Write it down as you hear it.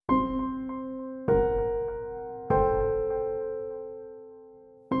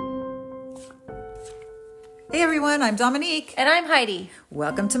Hey everyone, I'm Dominique. And I'm Heidi.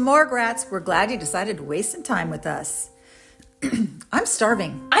 Welcome to Morgrats. We're glad you decided to waste some time with us. I'm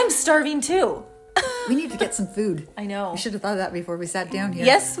starving. I'm starving too. We need to get some food. I know. We should have thought of that before we sat down here.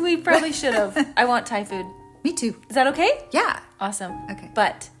 Yes, we probably should have. I want Thai food. Me too. Is that okay? Yeah. Awesome. Okay.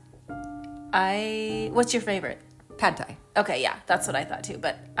 But what's your favorite? Pad Thai. Okay, yeah, that's what I thought too.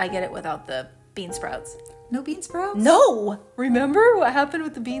 But I get it without the bean sprouts. No bean sprouts? No! Remember what happened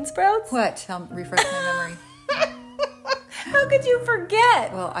with the bean sprouts? What? Refresh my memory. How could you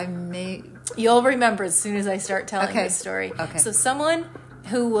forget? Well, I may... You'll remember as soon as I start telling this story. Okay. So someone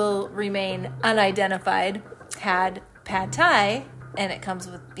who will remain unidentified had pad thai, and it comes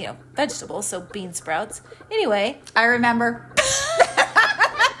with, vegetables, so bean sprouts. Anyway. I remember.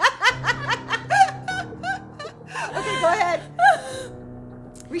 Okay, go ahead.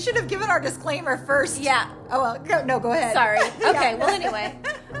 We should have given our disclaimer first. Yeah. Oh, well, go ahead. Sorry. Okay, Yeah. well, anyway.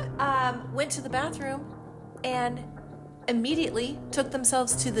 Went to the bathroom and immediately took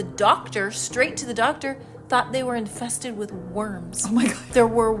themselves to the doctor, straight to the doctor, thought they were infested with worms. Oh my God. There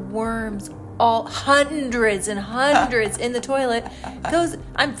were worms, hundreds and hundreds in the toilet.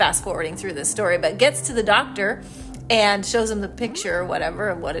 I'm fast forwarding through this story, but gets to the doctor and shows him the picture or whatever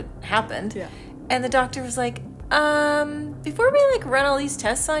of what had happened. Yeah. And the doctor was like, before we run all these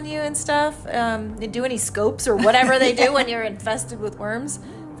tests on you and stuff, do any scopes or whatever they do when you're infested with worms,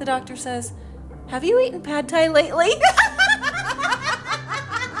 the doctor says, have you eaten pad thai lately?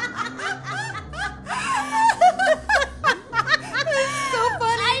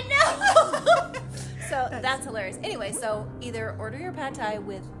 That's hilarious. Anyway, so either order your pad thai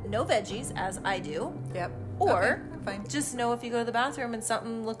with no veggies, as I do. Yep. Or okay, fine. just know if you go to the bathroom and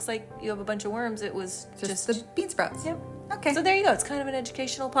something looks like you have a bunch of worms, it was Just the bean sprouts. Yep. Okay. So there you go. It's kind of an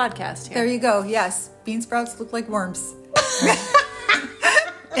educational podcast here. There you go. Yes. Bean sprouts look like worms.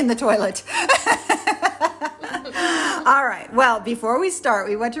 In the toilet. All right. Well, before we start,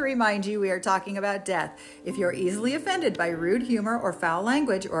 we want to remind you we are talking about death. If you're easily offended by rude humor or foul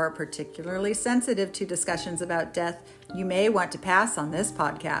language or are particularly sensitive to discussions about death, you may want to pass on this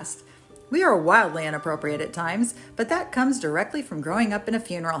podcast. We are wildly inappropriate at times, but that comes directly from growing up in a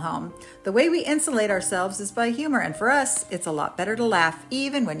funeral home. The way we insulate ourselves is by humor, and for us, it's a lot better to laugh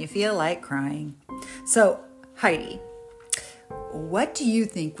even when you feel like crying. So, Heidi, what do you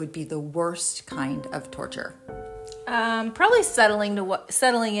think would be the worst kind of torture? Probably settling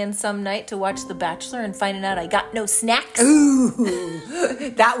in some night to watch The Bachelor and finding out I got no snacks. Ooh,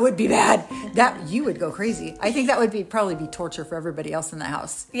 that would be bad. That you would go crazy. I think that would probably be torture for everybody else in the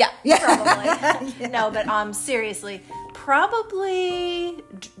house. Yeah. Probably. Yeah. No, but seriously, probably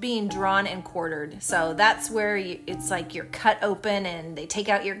being drawn and quartered. So that's where it's like you're cut open and they take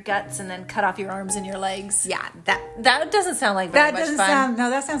out your guts and then cut off your arms and your legs. Yeah, that doesn't sound like very much fun.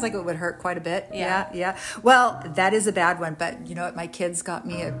 That sounds like it would hurt quite a bit. Yeah. Yeah. Well, that is a bad one, but you know what? My kids got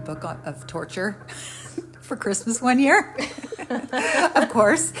me a book of torture for Christmas one year. Of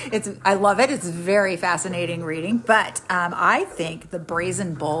course, I love it. It's very fascinating reading, but I think the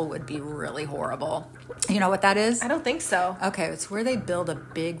Brazen Bull would be really horrible. You know what that is? I don't think so. Okay, it's where they build a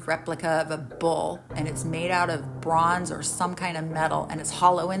big replica of a bull, and it's made out of bronze or some kind of metal, and it's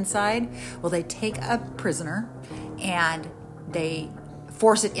hollow inside. Well, they take a prisoner, and they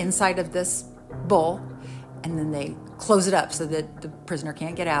force it inside of this bull, and then they close it up so that the prisoner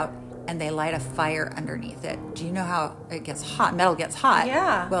can't get out, and they light a fire underneath it. Do you know how it gets hot? Metal gets hot.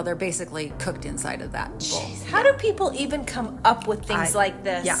 Yeah. Well, they're basically cooked inside of that bull. Jeez, how do people even come up with things like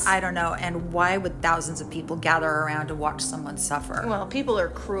this? Yeah, I don't know. And why would thousands of people gather around to watch someone suffer? Well, people are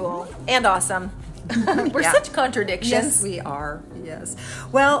cruel and awesome. We're such contradictions. Yes, we are. Yes.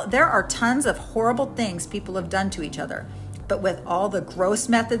 Well, there are tons of horrible things people have done to each other. But with all the gross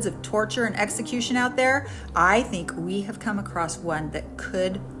methods of torture and execution out there, I think we have come across one that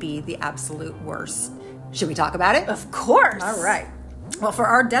could be the absolute worst. Should we talk about it? Of course. All right. Well, for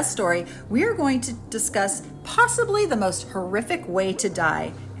our death story, we are going to discuss possibly the most horrific way to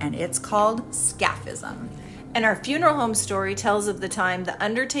die, and it's called scaphism. And our funeral home story tells of the time the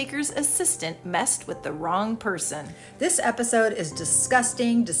undertaker's assistant messed with the wrong person. This episode is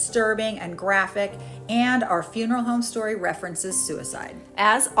disgusting, disturbing, and graphic, and our funeral home story references suicide.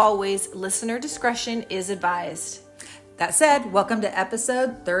 As always, listener discretion is advised. That said, welcome to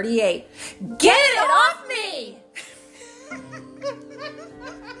episode 38. Get it off me!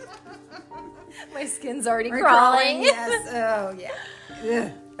 My skin's already crawling. Yes. Oh,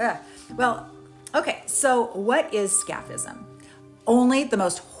 yeah. Ugh. Well, okay. So what is scaphism? Only the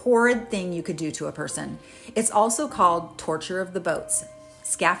most horrid thing you could do to a person. It's also called torture of the boats.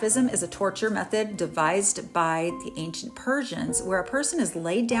 Scaphism is a torture method devised by the ancient Persians where a person is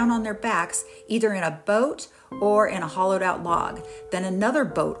laid down on their backs either in a boat or in a hollowed out log. Then another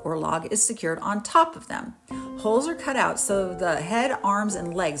boat or log is secured on top of them. Holes are cut out so the head, arms,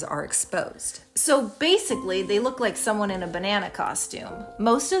 and legs are exposed. So basically, they look like someone in a banana costume.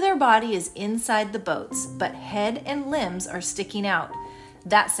 Most of their body is inside the boats, but head and limbs are sticking out.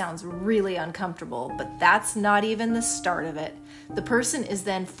 That sounds really uncomfortable, but that's not even the start of it. The person is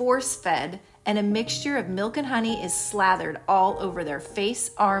then force-fed, and a mixture of milk and honey is slathered all over their face,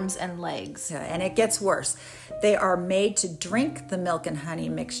 arms, and legs. Yeah, and it gets worse. They are made to drink the milk and honey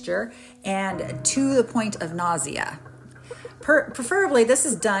mixture and to the point of nausea. Preferably, this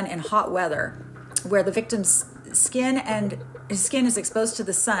is done in hot weather where the victim's skin is exposed to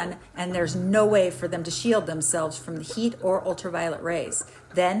the sun and there's no way for them to shield themselves from the heat or ultraviolet rays.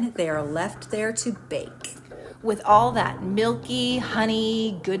 Then they are left there to bake. With all that milky,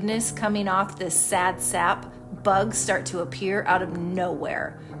 honey goodness coming off this sad sap, bugs start to appear out of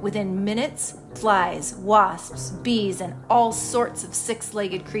nowhere. Within minutes, flies, wasps, bees, and all sorts of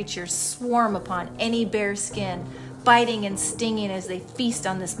six-legged creatures swarm upon any bare skin, biting and stinging as they feast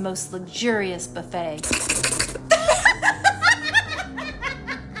on this most luxurious buffet.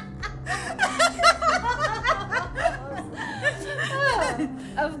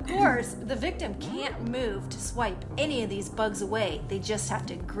 Of course, the victim can't move to swipe any of these bugs away. They just have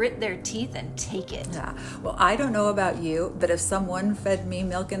to grit their teeth and take it. Yeah. Well, I don't know about you, but if someone fed me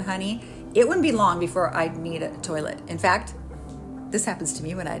milk and honey, it wouldn't be long before I'd need a toilet. In fact, this happens to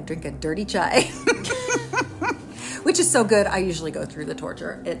me when I drink a dirty chai, which is so good, I usually go through the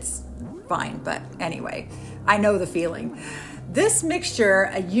torture. It's fine, but anyway, I know the feeling. This mixture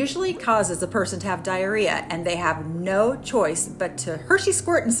usually causes a person to have diarrhea, and they have no choice but to Hershey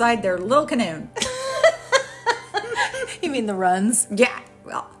squirt inside their little canoe. You mean the runs? Yeah,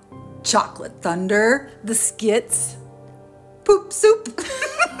 well, chocolate thunder, The skits? poop soup,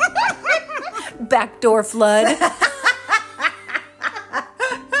 Backdoor flood?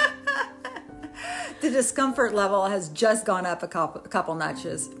 The discomfort level has just gone up a couple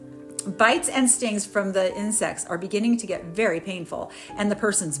notches. Bites and stings from the insects are beginning to get very painful, and the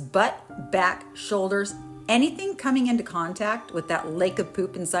person's butt, back, shoulders, anything coming into contact with that lake of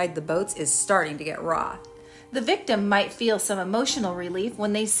poop inside the boats is starting to get raw. The victim might feel some emotional relief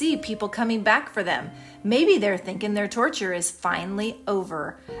when they see people coming back for them. Maybe they're thinking their torture is finally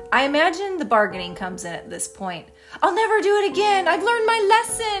over. I imagine the bargaining comes in at this point. I'll never do it again. I've learned my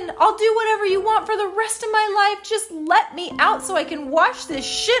lesson. I'll do whatever you want for the rest of my life. Just let me out so I can wash this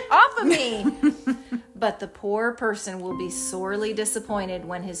shit off of me. But the poor person will be sorely disappointed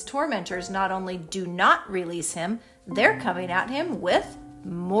when his tormentors not only do not release him, they're coming at him with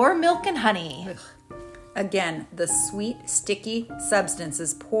more milk and honey. Again, the sweet, sticky substance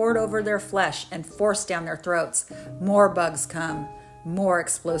is poured over their flesh and forced down their throats. More bugs come. More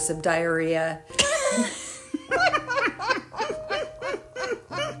explosive diarrhea.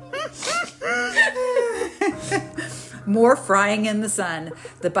 More frying in the sun.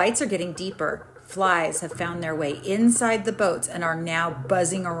 The bites are getting deeper. Flies have found their way inside the boats and are now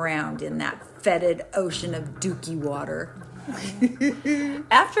buzzing around in that fetid ocean of dookie water.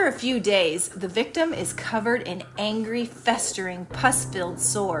 After a few days, the victim is covered in angry, festering, pus-filled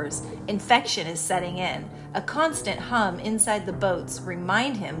sores. Infection is setting in. A constant hum inside the boats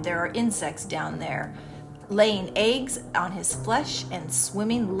remind him there are insects down there, laying eggs on his flesh and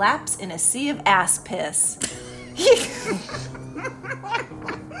swimming laps in a sea of ass piss.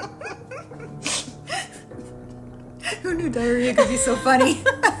 Who knew diarrhea could be so funny?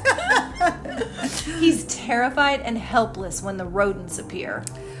 He's terrified and helpless when the rodents appear.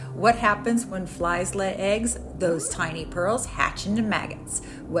 What happens when flies lay eggs? Those tiny pearls hatch into maggots.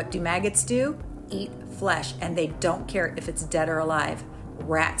 What do maggots do? Eat flesh, and they don't care if it's dead or alive.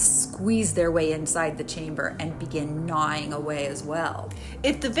 Rats squeeze their way inside the chamber and begin gnawing away as well.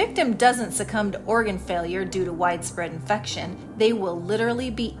 If the victim doesn't succumb to organ failure due to widespread infection, they will literally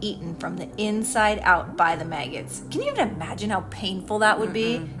be eaten from the inside out by the maggots. Can you even imagine how painful that would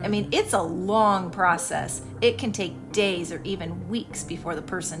be? I mean, it's a long process. It can take days or even weeks before the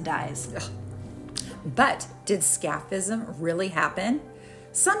person dies. But did scaphism really happen?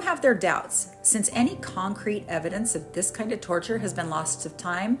 Some have their doubts. Since any concrete evidence of this kind of torture has been lost to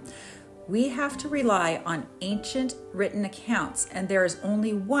time, we have to rely on ancient written accounts, and there is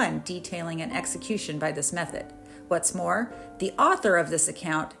only one detailing an execution by this method. What's more, the author of this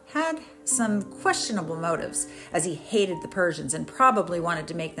account had some questionable motives, as he hated the Persians and probably wanted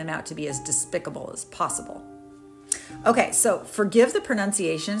to make them out to be as despicable as possible. Okay, so forgive the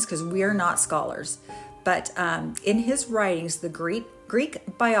pronunciations because we are not scholars, but in his writings, the Greek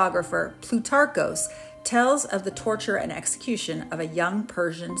Greek biographer Plutarchus tells of the torture and execution of a young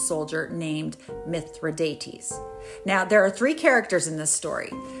Persian soldier named Mithridates. Now, there are 3 characters in this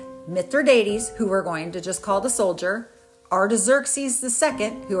story. Mithridates, who we're going to just call the soldier, Artaxerxes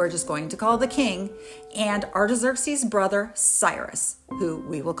II, who we're just going to call the king, and Artaxerxes' brother Cyrus, who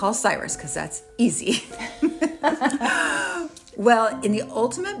we will call Cyrus because that's easy. Well, in the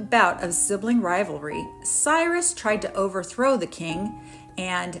ultimate bout of sibling rivalry, Cyrus tried to overthrow the king,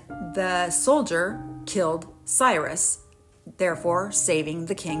 and the soldier killed Cyrus, therefore saving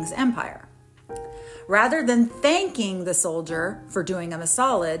the king's empire. Rather than thanking the soldier for doing him a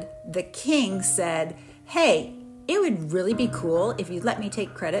solid, the king said, "Hey, it would really be cool if you'd let me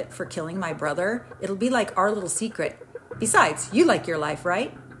take credit for killing my brother. It'll be like our little secret. Besides, you like your life,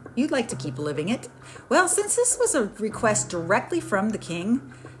 right? You'd like to keep living it." Well, since this was a request directly from the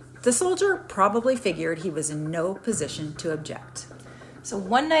king, the soldier probably figured he was in no position to object. So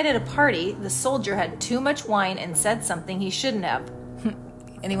one night at a party, the soldier had too much wine and said something he shouldn't have.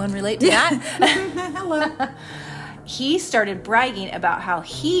 Anyone relate to that? Hello. He started bragging about how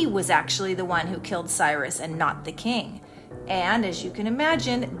he was actually the one who killed Cyrus and not the king. And as you can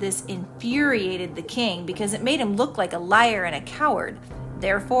imagine, this infuriated the king because it made him look like a liar and a coward.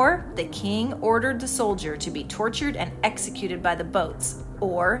 Therefore, the king ordered the soldier to be tortured and executed by the boats,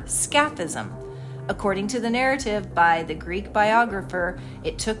 or scaphism. According to the narrative by the Greek biographer,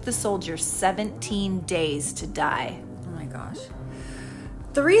 it took the soldier 17 days to die. Oh my gosh.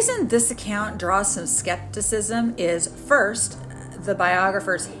 The reason this account draws some skepticism is, first, the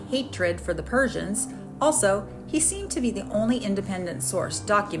biographer's hatred for the Persians. Also, he seemed to be the only independent source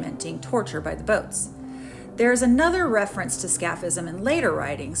documenting torture by the boats. There's another reference to scaphism in later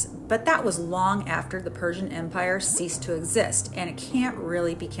writings, but that was long after the Persian Empire ceased to exist, and it can't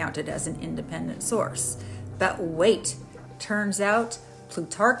really be counted as an independent source. But wait, turns out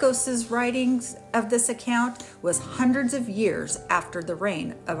Plutarchus' writings of this account was hundreds of years after the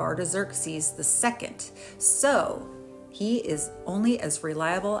reign of Artaxerxes II. So he is only as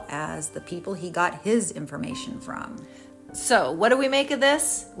reliable as the people he got his information from. So, what do we make of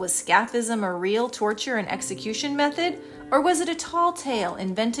this? Was scaphism a real torture and execution method? Or was it a tall tale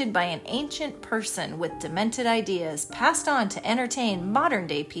invented by an ancient person with demented ideas passed on to entertain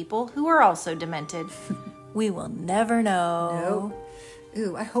modern-day people who are also demented? We will never know. No.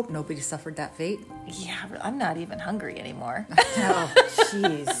 Ooh, I hope nobody suffered that fate. Yeah, I'm not even hungry anymore. Oh,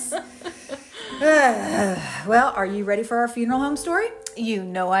 jeez. Well, are you ready for our funeral home story? You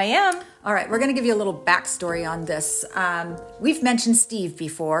know I am. All right, we're going to give you a little backstory on this. We've mentioned Steve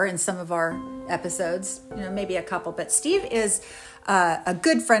before in some of our episodes, maybe a couple, but Steve is a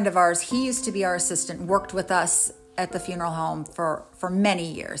good friend of ours. He used to be our assistant, worked with us at the funeral home for many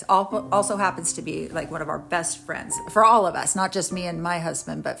years. Also happens to be like one of our best friends for all of us, not just me and my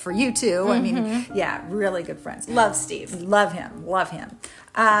husband, but for you too. Mm-hmm. I mean, yeah, really good friends. Love Steve. Love him.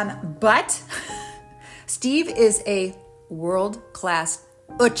 But Steve is a world-class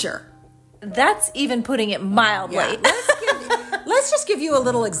butcher. That's even putting it mildly. Yeah. Let's just give you a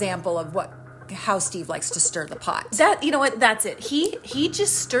little example of how Steve likes to stir the pot. You know what? That's it. He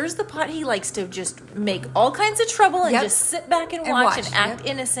just stirs the pot. He likes to just make all kinds of trouble and just sit back and watch and act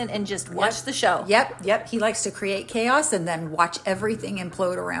innocent and just watch the show. Yep. He likes to create chaos and then watch everything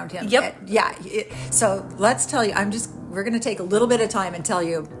implode around him. Yep. So let's tell you, we're going to take a little bit of time and tell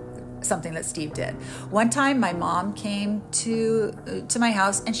you something that Steve did. One time my mom came to my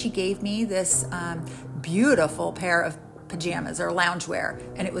house and she gave me this beautiful pair of pajamas or loungewear,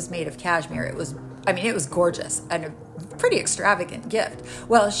 and it was made of cashmere. It was gorgeous and a pretty extravagant gift.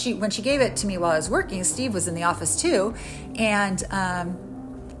 Well, when she gave it to me while I was working, Steve was in the office too, and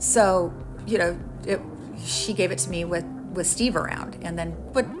so she gave it to me with Steve around. And then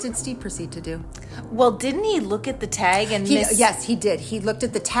what did Steve proceed to do? Well, didn't he look at the tag and Yes, he did. He looked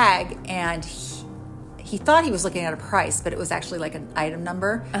at the tag and he thought he was looking at a price, but it was actually like an item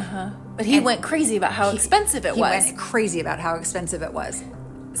number. But he went crazy about how expensive it was. He went crazy about how expensive it was.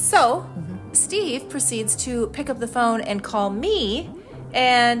 So Steve proceeds to pick up the phone and call me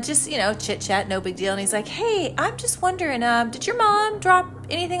and just, chit-chat, no big deal. And he's like, "Hey, I'm just wondering, did your mom drop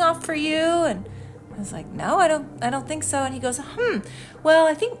anything off for you?" And I was like, "No, I don't think so." And he goes, "Well,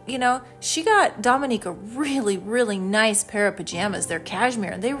 I think, she got Dominique a really, really nice pair of pajamas. They're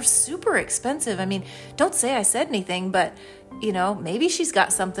cashmere, and they were super expensive. I mean, don't say I said anything, but, maybe she's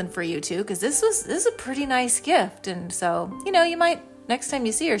got something for you too, because this is a pretty nice gift. And so, you might, next time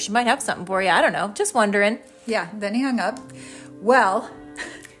you see her, she might have something for you. I don't know, just wondering." Yeah, then he hung up. Well,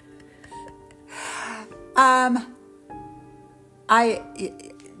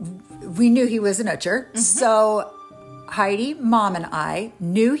 we knew he was an utcher, so Heidi, Mom, and I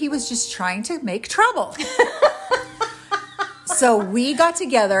knew he was just trying to make trouble. So we got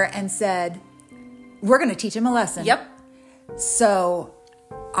together and said, we're going to teach him a lesson. Yep. So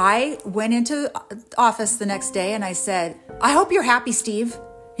I went into office the next day and I said, I hope you're happy, Steve.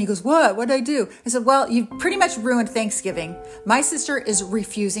 He goes, what? What'd I do? I said, well, you pretty much ruined Thanksgiving. My sister is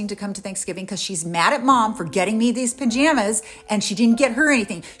refusing to come to Thanksgiving because she's mad at Mom for getting me these pajamas and she didn't get her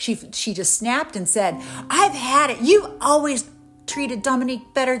anything. She just snapped and said, I've had it. You always treated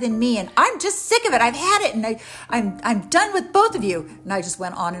Dominique better than me and I'm just sick of it. I've had it and I'm done with both of you. And I just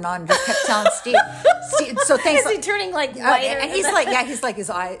went on and just kept telling Steve, so thanks. Is he turning like whiter? And he's like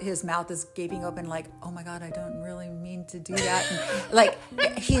his mouth is gaping open like, oh my God, I don't really mean to do that.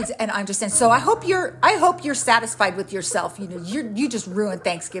 And I'm just saying, so I hope you're satisfied with yourself. You know, you just ruined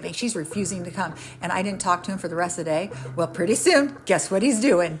Thanksgiving. She's refusing to come. And I didn't talk to him for the rest of the day. Well, pretty soon, guess what he's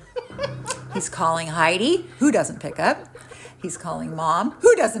doing? He's calling Heidi, who doesn't pick up. He's calling Mom,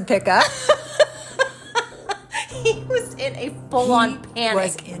 who doesn't pick up. He was in a full-on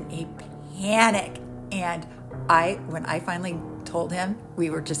panic. He was in a panic. And when I finally told him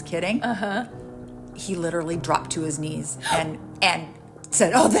we were just kidding, he literally dropped to his knees and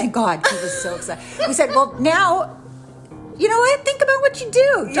said, oh, thank God. He was so excited. We said, well, now, you know what? Think about what you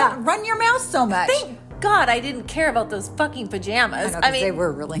do. Don't run your mouth so much. Thank God I didn't care about those fucking pajamas. I mean, they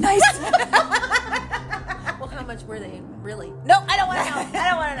were really nice. Well, how much were they really? No, I don't want to know. I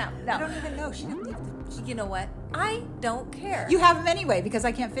don't want to know. No. I don't even know. You know what? I don't care. You have them anyway because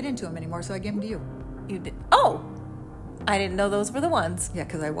I can't fit into them anymore, so I gave them to you. You did. Oh, I didn't know those were the ones. Yeah,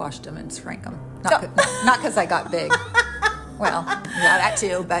 because I washed them and shrank them. Not because I got big. Well, yeah, that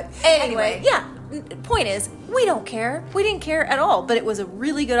too. But anyway, yeah. Point is, we don't care. We didn't care at all. But it was a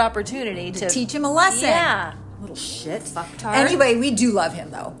really good opportunity to teach him a lesson. Yeah. Little shit. Fucktard. Anyway, we do love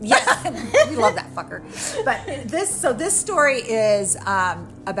him though. Yes. We love that fucker. But this story is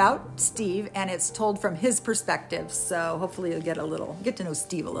about Steve and it's told from his perspective. So hopefully you'll get to know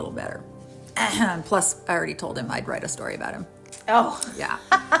Steve a little better. Plus, I already told him I'd write a story about him. Oh. Yeah.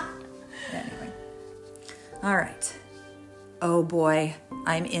 Anyway. All right. Oh boy,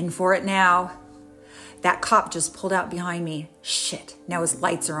 I'm in for it now. That cop just pulled out behind me. Shit, now his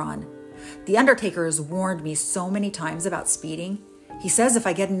lights are on. The undertaker has warned me so many times about speeding. He says if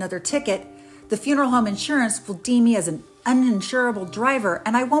I get another ticket, the funeral home insurance will deem me as an uninsurable driver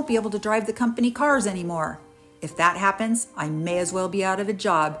and I won't be able to drive the company cars anymore. If that happens, I may as well be out of a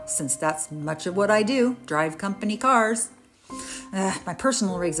job since that's much of what I do, drive company cars. My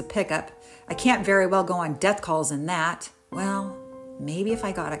personal rig's a pickup. I can't very well go on death calls in that. Well, maybe if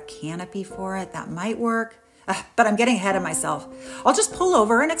I got a canopy for it, that might work. But I'm getting ahead of myself. I'll just pull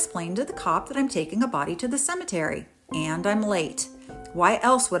over and explain to the cop that I'm taking a body to the cemetery. And I'm late. Why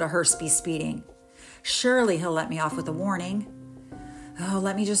else would a hearse be speeding? Surely he'll let me off with a warning. Oh,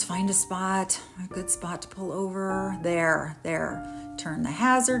 let me just find a good spot to pull over. There. Turn the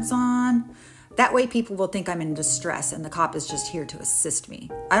hazards on. That way people will think I'm in distress and the cop is just here to assist me.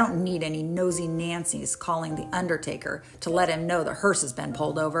 I don't need any nosy Nancy's calling the undertaker to let him know the hearse has been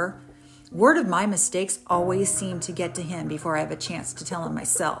pulled over. Word of my mistakes always seem to get to him before I have a chance to tell him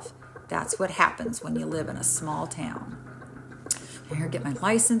myself. That's what happens when you live in a small town. Here, get my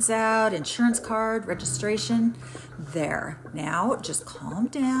license out, insurance card, registration. There. Now, just calm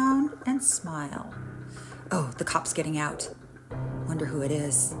down and smile. Oh, the cop's getting out. Wonder who it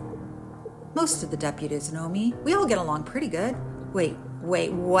is. Most of the deputies know me. We all get along pretty good. Wait,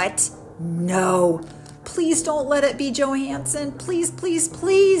 what? No. Please don't let it be Johansson. Please.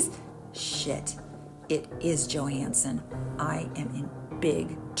 Shit. It is Johansson. I am in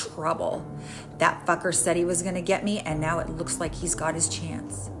big trouble. That fucker said he was going to get me, and now it looks like he's got his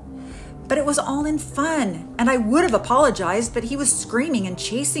chance. But it was all in fun, and I would have apologized, but he was screaming and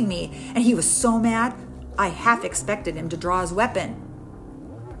chasing me, and he was so mad, I half expected him to draw his weapon.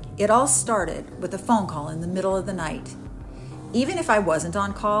 It all started with a phone call in the middle of the night. Even if I wasn't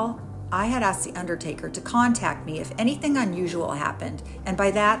on call, I had asked the undertaker to contact me if anything unusual happened, and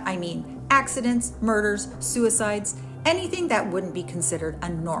by that I mean accidents, murders, suicides, anything that wouldn't be considered a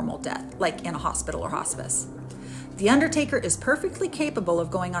normal death, like in a hospital or hospice. The undertaker is perfectly capable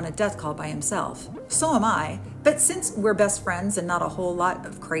of going on a death call by himself. So am I, but since we're best friends and not a whole lot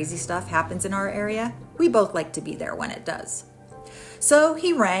of crazy stuff happens in our area, we both like to be there when it does. So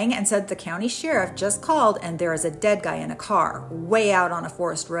he rang and said the county sheriff just called and there is a dead guy in a car way out on a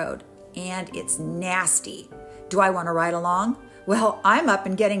forest road. And it's nasty. Do I want to ride along? Well, I'm up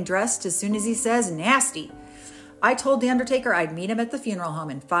and getting dressed as soon as he says nasty. I told the undertaker I'd meet him at the funeral home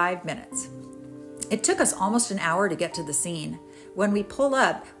in 5 minutes. It took us almost an hour to get to the scene. When we pull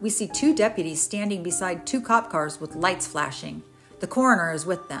up, we see 2 deputies standing beside 2 cop cars with lights flashing. The coroner is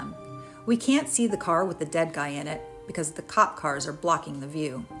with them. We can't see the car with the dead guy in it because the cop cars are blocking the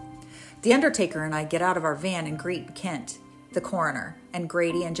view. The undertaker and I get out of our van and greet Kent, the coroner, and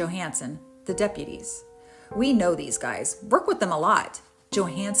Grady and Johansson, the deputies. We know these guys, work with them a lot.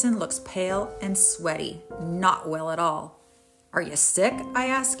 Johansson looks pale and sweaty, not well at all. "Are you sick?" I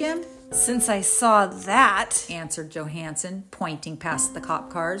ask him. "Since I saw that," answered Johansson, pointing past the cop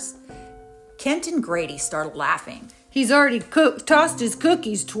cars. Kent and Grady started laughing. "He's already tossed his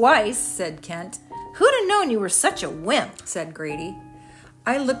cookies twice," said Kent. "Who'd have known you were such a wimp," said Grady.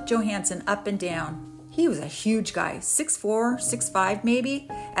 I looked Johansson up and down. He was a huge guy, 6'4", 6'5", maybe,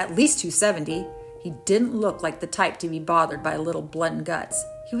 at least 270. He didn't look like the type to be bothered by little blood and guts.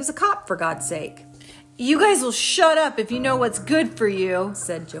 He was a cop, for God's sake. "You guys will shut up if you know what's good for you,"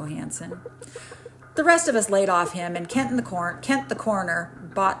 said Johansson. The rest of us laid off him, and Kent the coroner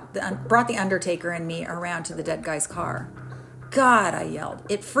brought the undertaker and me around to the dead guy's car. "God," I yelled,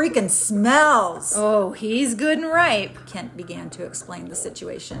 "it freaking smells!" "Oh, he's good and ripe," Kent began to explain the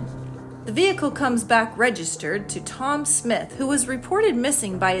situation. "The vehicle comes back registered to Tom Smith, who was reported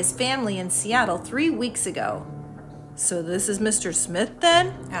missing by his family in Seattle 3 weeks ago." "So this is Mr. Smith,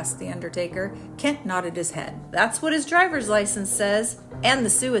 then?" asked the undertaker. Kent nodded his head. "That's what his driver's license says, and the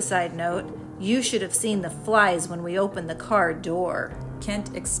suicide note. You should have seen the flies when we opened the car door."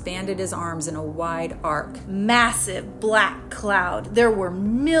 Kent expanded his arms in a wide arc. "Massive black cloud. There were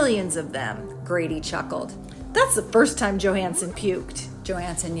millions of them." Grady chuckled. "That's the first time Johansson puked."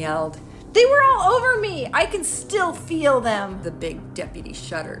 Johansson yelled. "They were all over me. I can still feel them." The big deputy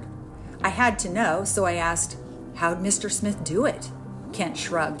shuddered. I had to know, so I asked, "How'd Mr. Smith do it?" Kent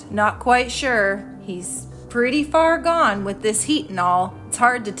shrugged. "Not quite sure. He's pretty far gone with this heat and all. It's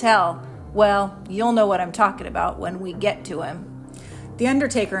hard to tell. Well, you'll know what I'm talking about when we get to him." The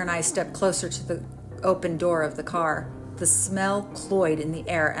undertaker and I stepped closer to the open door of the car. The smell cloyed in the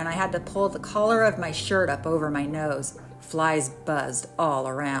air, and I had to pull the collar of my shirt up over my nose. Flies buzzed all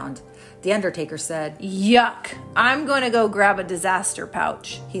around. The undertaker said, "Yuck! I'm going to go grab a disaster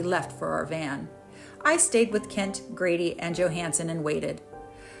pouch." He left for our van. I stayed with Kent, Grady, and Johansson and waited.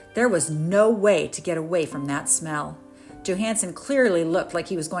 There was no way to get away from that smell. Johansson clearly looked like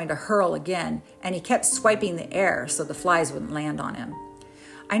he was going to hurl again, and he kept swiping the air so the flies wouldn't land on him.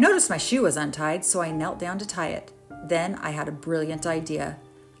 I noticed my shoe was untied, so I knelt down to tie it. Then I had a brilliant idea.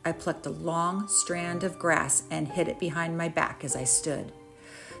 I plucked a long strand of grass and hid it behind my back as I stood.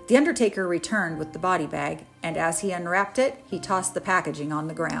 The undertaker returned with the body bag, and as he unwrapped it, he tossed the packaging on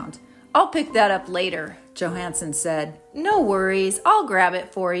the ground. "I'll pick that up later," Johansson said. "No worries, I'll grab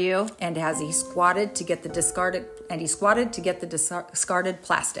it for you." And as he squatted to get the discarded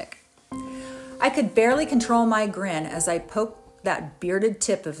plastic. I could barely control my grin as I poked that bearded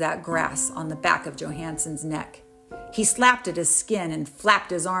tip of that grass on the back of Johansson's neck. He slapped at his skin and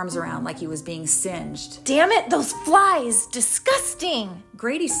flapped his arms around like he was being singed. "Damn it, those flies! Disgusting!"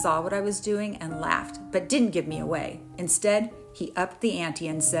 Grady saw what I was doing and laughed, but didn't give me away. Instead, he upped the ante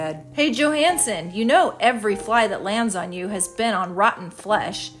and said, "Hey, Johansson, you know every fly that lands on you has been on rotten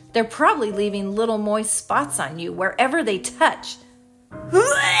flesh. They're probably leaving little moist spots on you wherever they touch."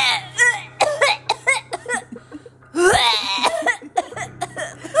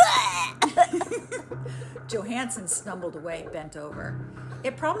 Johansson stumbled away, bent over.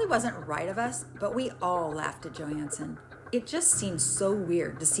 It probably wasn't right of us, but we all laughed at Johansson. It just seemed so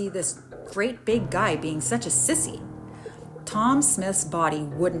weird to see this great big guy being such a sissy. Tom Smith's body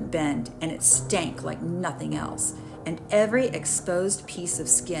wouldn't bend, and it stank like nothing else, and every exposed piece of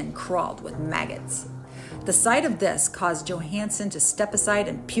skin crawled with maggots. The sight of this caused Johansson to step aside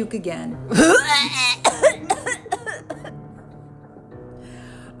and puke again.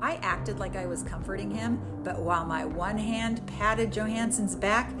 I acted like I was comforting him, but while my one hand patted Johansson's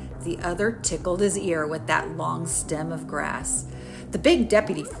back, the other tickled his ear with that long stem of grass. The big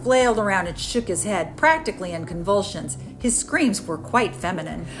deputy flailed around and shook his head, practically in convulsions. His screams were quite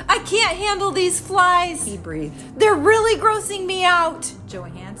feminine. "I can't handle these flies," he breathed. "They're really grossing me out."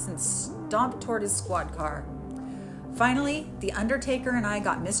 Johansson stomped toward his squad car. Finally, the undertaker and I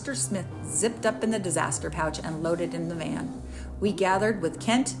got Mr. Smith zipped up in the disaster pouch and loaded in the van. We gathered with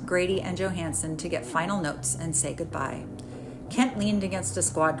Kent, Grady, and Johansson to get final notes and say goodbye. Kent leaned against a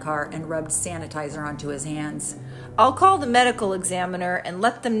squad car and rubbed sanitizer onto his hands. "I'll call the medical examiner and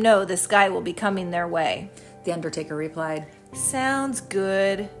let them know this guy will be coming their way," the undertaker replied. "Sounds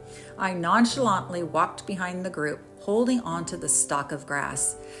good." I nonchalantly walked behind the group, holding onto the stalk of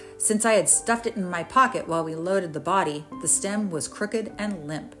grass. Since I had stuffed it in my pocket while we loaded the body, the stem was crooked and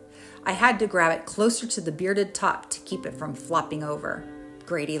limp. I had to grab it closer to the bearded top to keep it from flopping over.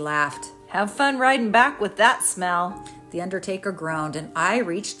 Grady laughed. Have fun riding back with that smell. The undertaker groaned, and I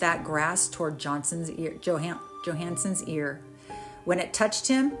reached that grass toward Johansson's ear. When it touched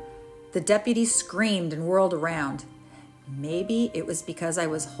him, the deputy screamed and whirled around. Maybe it was because I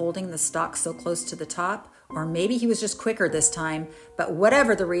was holding the stalk so close to the top, or maybe he was just quicker this time, but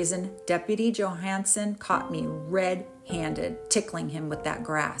whatever the reason, Deputy Johansson caught me red-handed, tickling him with that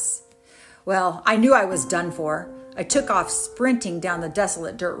grass. Well, I knew I was done for. I took off sprinting down the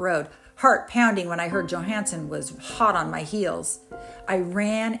desolate dirt road, heart pounding when I heard Johansson was hot on my heels. I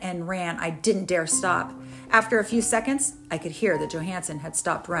ran and ran. I didn't dare stop. After a few seconds, I could hear that Johansson had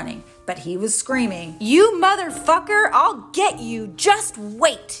stopped running, but he was screaming, "You motherfucker, I'll get you. Just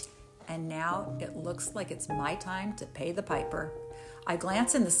wait." And now it looks like it's my time to pay the piper. I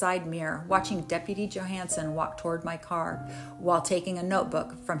glance in the side mirror, watching Deputy Johansson walk toward my car while taking a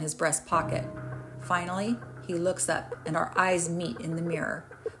notebook from his breast pocket. Finally, he looks up and our eyes meet in the mirror.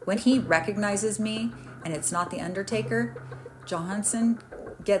 When he recognizes me and it's not the undertaker, Johansson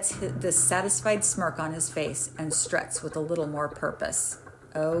gets this satisfied smirk on his face and struts with a little more purpose.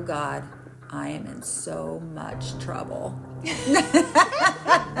 Oh God, I am in so much trouble. Couldn't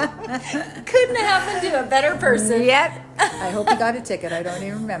happen to a better person. Yep. I hope he got a ticket. I don't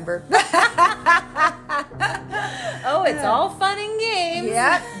even remember. Oh, it's all fun and games.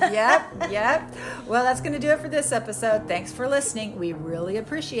 Yep. Well, that's going to do it for this episode. Thanks for listening. We really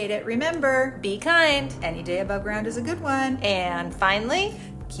appreciate it. Remember, Be kind. any day above ground is a good one. And finally,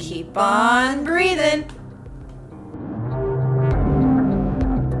 keep on breathing.